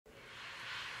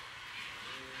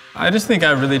I just think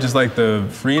I really just like the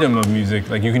freedom of music.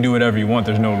 Like, you can do whatever you want,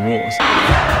 there's no rules.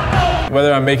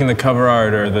 Whether I'm making the cover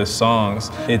art or the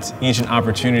songs, it's each an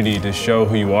opportunity to show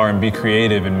who you are and be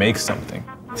creative and make something.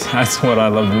 That's what I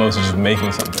love the most, is just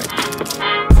making something.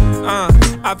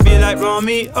 I feel like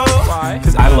Romeo. Why?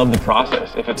 Because I love the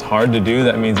process. If it's hard to do,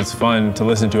 that means it's fun to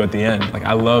listen to at the end. Like,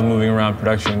 I love moving around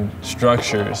production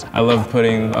structures. I love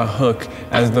putting a hook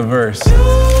as the verse.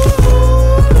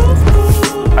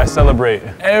 I celebrate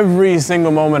every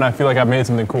single moment I feel like I've made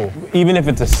something cool. Even if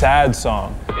it's a sad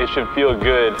song, it should feel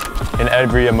good in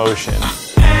every emotion.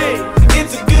 Hey,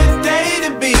 it's a good day to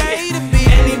be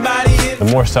anybody. The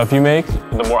more stuff you make,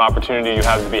 the more opportunity you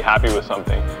have to be happy with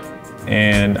something.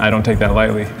 And I don't take that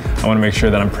lightly. I want to make sure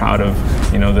that I'm proud of,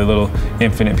 the little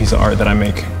infinite piece of art that I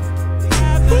make.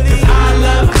 I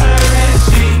love her and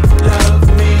she loves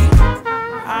me.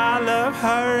 I love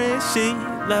her and she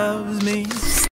loves me.